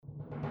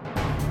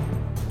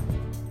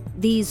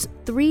These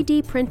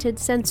 3D printed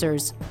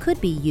sensors could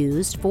be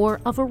used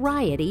for a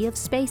variety of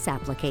space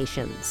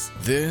applications.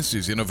 This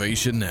is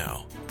Innovation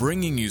Now,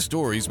 bringing you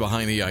stories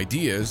behind the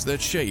ideas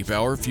that shape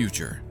our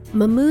future.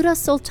 Mahmouda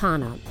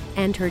Sultana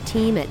and her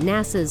team at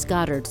NASA's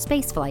Goddard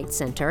Space Flight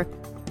Center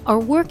are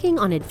working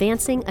on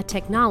advancing a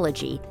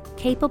technology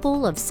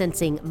capable of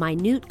sensing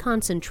minute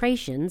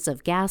concentrations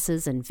of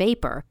gases and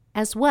vapor,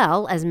 as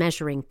well as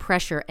measuring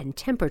pressure and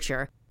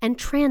temperature and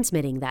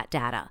transmitting that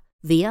data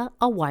via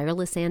a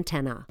wireless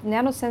antenna.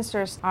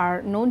 Nanosensors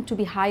are known to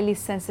be highly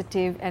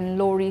sensitive and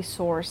low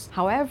resource.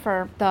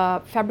 However,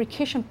 the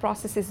fabrication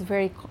process is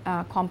very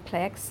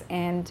complex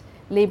and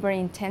labor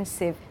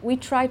intensive. We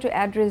try to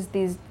address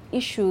these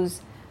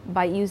issues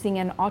by using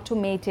an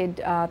automated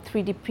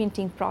 3D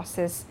printing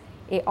process,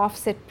 a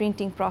offset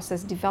printing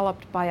process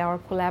developed by our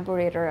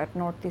collaborator at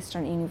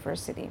Northeastern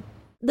University.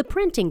 The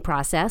printing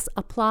process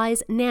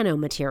applies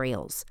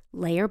nanomaterials,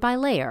 layer by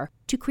layer,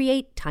 to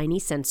create tiny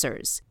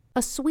sensors.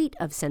 A suite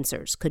of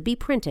sensors could be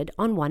printed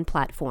on one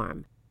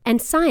platform,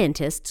 and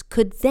scientists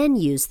could then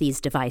use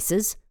these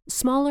devices,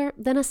 smaller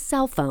than a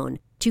cell phone,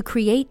 to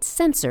create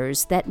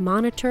sensors that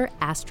monitor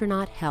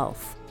astronaut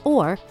health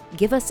or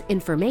give us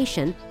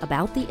information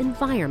about the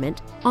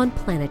environment on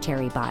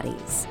planetary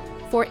bodies.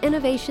 For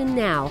Innovation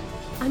Now,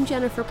 I'm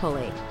Jennifer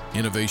Pulley.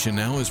 Innovation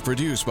Now is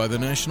produced by the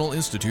National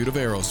Institute of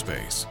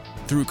Aerospace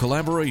through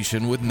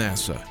collaboration with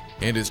NASA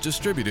and is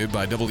distributed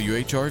by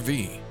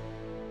WHRV.